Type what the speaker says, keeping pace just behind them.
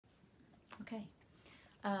Okay.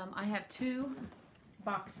 I have two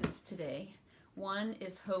boxes today. One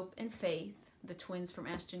is Hope and Faith, the twins from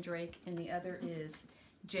Ashton Drake, and the other is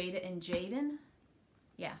Jada and Jaden.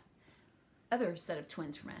 Yeah, other set of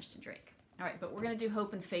twins from Ashton Drake. All right, but we're going to do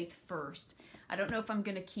Hope and Faith first. I don't know if I'm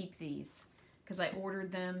going to keep these because I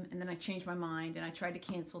ordered them and then I changed my mind and I tried to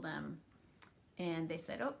cancel them. And they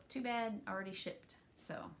said, oh, too bad, already shipped.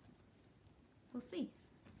 So, we'll see.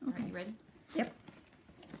 Okay. Are you ready? Yep.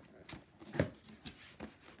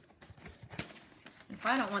 If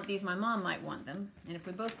I don't want these, my mom might want them. And if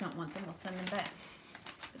we both don't want them, we'll send them back.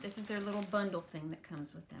 But this is their little bundle thing that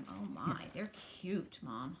comes with them. Oh my, they're cute,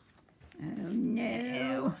 Mom. Oh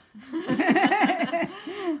no.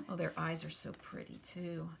 Oh, their eyes are so pretty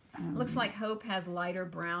too. Looks like Hope has lighter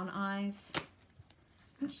brown eyes.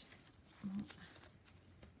 Oops.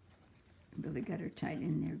 Really got her tied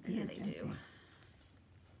in there good. Yeah, they do.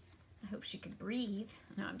 I hope she could breathe.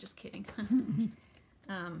 No, I'm just kidding.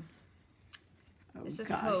 This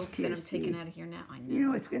is Hope that I'm taking out of here now. I know. You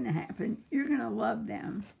know what's going to happen? You're going to love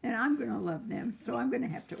them, and I'm going to love them, so I'm going to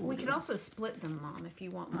have to order. We could also split them, Mom, if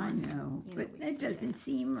you want one. I know, but that doesn't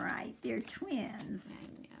seem right. They're twins. I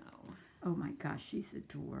know. Oh my gosh, she's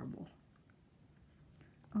adorable.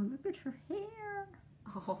 Oh, look at her hair.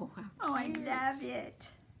 Oh, how cute. Oh, I love it.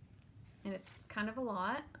 And it's kind of a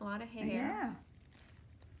lot of hair. Yeah.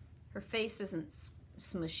 Her face isn't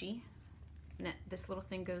smushy. And this little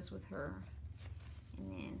thing goes with her.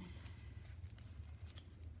 And then,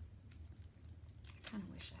 I kind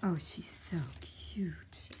of wish I... Oh, she's so cute.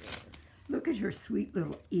 She is. Look at her sweet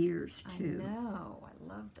little ears, too. I know. I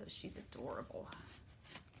love those. She's adorable.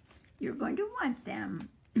 You're going to want them.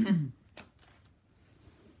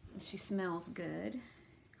 She smells good.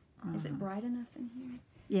 Is it bright enough in here?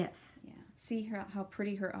 Yes. Yeah. See how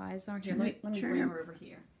pretty her eyes are? Here, let me bring her over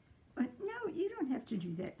here. No, you don't have to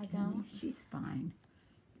do that. I don't? She's fine.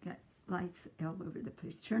 Got lights all over the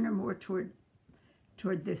place. Turn her more toward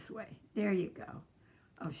this way. There you go.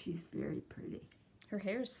 Oh, she's very pretty. Her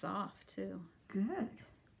hair is soft, too. Good.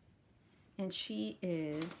 And she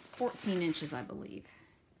is 14 inches, I believe.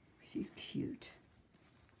 She's cute.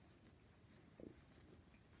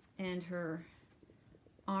 And her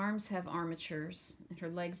arms have armatures, and her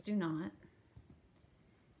legs do not.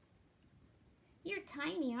 You're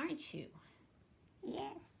tiny, aren't you?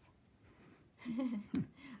 Yes.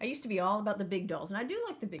 I used to be all about the big dolls, and I do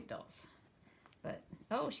like the big dolls. But,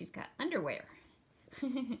 oh, she's got underwear.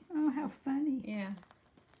 Oh, how funny. Yeah.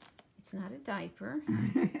 It's not a diaper.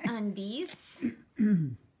 It's undies.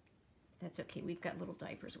 That's okay. We've got little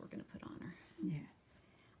diapers we're going to put on her. Yeah.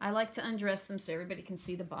 I like to undress them so everybody can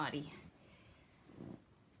see the body.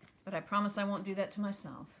 But I promise I won't do that to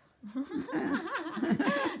myself.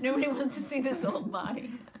 Nobody wants to see this old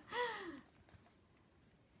body.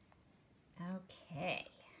 Okay.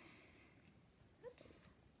 Oops.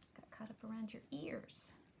 It's got caught up around your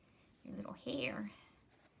ears. Your little hair.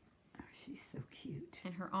 Oh, she's so cute.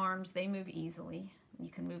 And her arms, they move easily.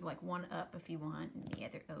 You can move like one up if you want and the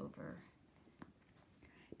other over.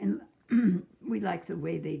 And we like the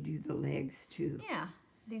way they do the legs, too. Yeah.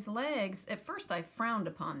 These legs, at first I frowned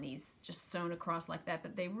upon these just sewn across like that,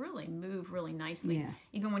 but they really move really nicely. Yeah.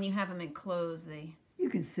 Even when you have them in clothes, they... You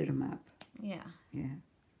can sit them up. Yeah. Yeah.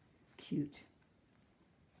 Cute.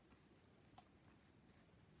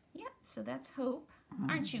 Yep, so that's Hope.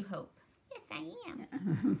 Aren't you, Hope? Yes, I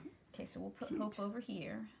am. Okay, so we'll put Cute. Hope over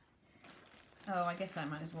here. Oh, I guess I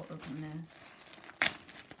might as well open this.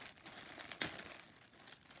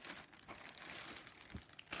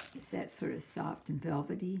 Is that sort of soft and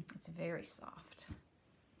velvety? It's very soft.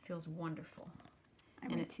 Feels wonderful. I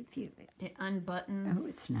want to feel it. It unbuttons. Oh,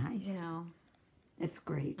 it's nice. You know. It's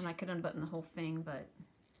great. And I could unbutton the whole thing, but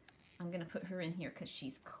I'm going to put her in here because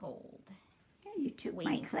she's cold. Yeah, you took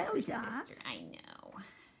my clothes off. Sister. I know.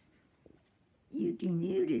 You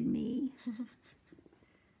denuded me.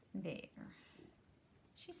 There.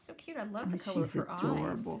 She's so cute. I love the color of her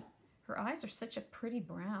eyes. Her eyes are such a pretty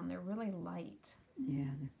brown. They're really light. Yeah,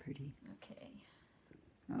 they're pretty. Okay.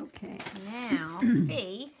 Okay. Now,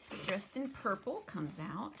 Faith, dressed in purple, comes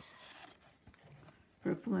out.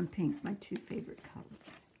 Purple and pink, my two favorite colors.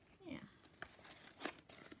 Yeah.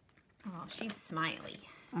 Oh, she's smiley.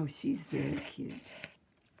 Oh, she's very cute.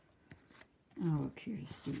 Oh,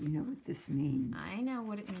 Kirsty, you know what this means. I know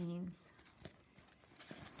what it means.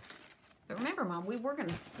 But remember, Mom, we were going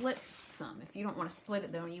to split some. If you don't want to split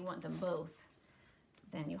it, though, and you want them both,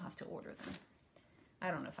 then you'll have to order them. I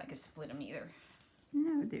don't know if I could split them either.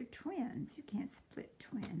 No, they're twins. You can't split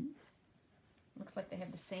twins. Looks like they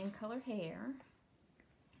have the same color hair.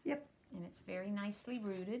 Yep. And it's very nicely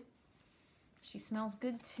rooted. She smells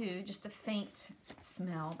good too, just a faint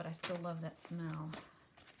smell, but I still love that smell.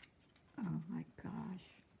 Oh my gosh.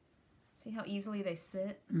 See how easily they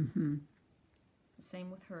sit? Mm-hmm.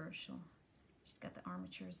 Same with her. She's got the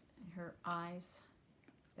armatures in her eyes.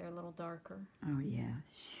 They're a little darker. Oh yeah,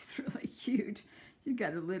 she's really cute. She's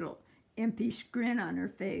got a little impish grin on her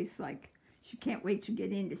face, like she can't wait to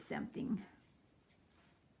get into something.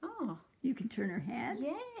 Oh. You can turn her head?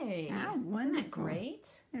 Yay. How wonderful. Isn't that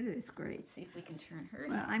great? It is great. Let's see if we can turn her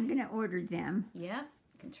Well, head. I'm going to order them. Yep,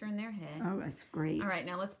 can turn their head. Oh, that's great. All right,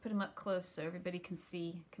 now let's put them up close so everybody can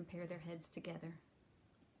see, compare their heads together.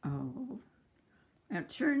 Oh. Now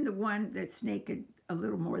turn the one that's naked a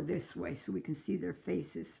little more this way so we can see their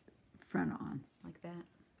faces front on. Like that?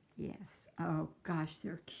 Yes. Oh, gosh,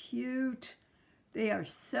 they're cute. They are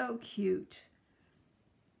so cute.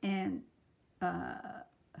 And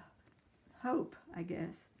Hope, I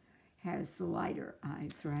guess, has the lighter eyes,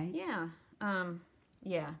 right? Yeah.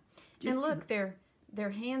 Yeah. Just and look, their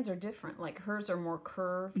hands are different. Like hers are more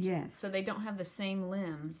curved. Yes. So they don't have the same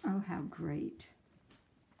limbs. Oh, how great.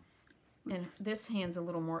 And this hand's a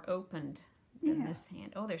little more opened than Yeah. this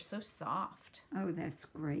hand. Oh, they're so soft. Oh, that's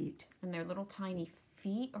great. And their little tiny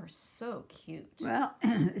feet are so cute. Well,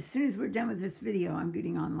 as soon as we're done with this video, I'm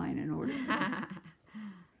getting online and ordering them.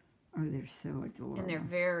 Oh, they're so adorable. And they're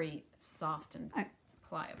very soft and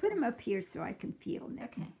pliable. Put them up here so I can feel them.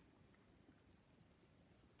 Okay.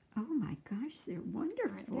 Oh my gosh, they're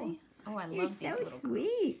wonderful. Aren't they? Oh, I You're love these so little girls.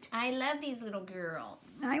 sweet. I love these little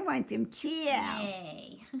girls. I want them too.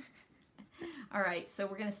 Yay. All right, so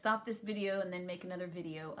we're going to stop this video and then make another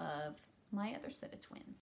video of my other set of twins.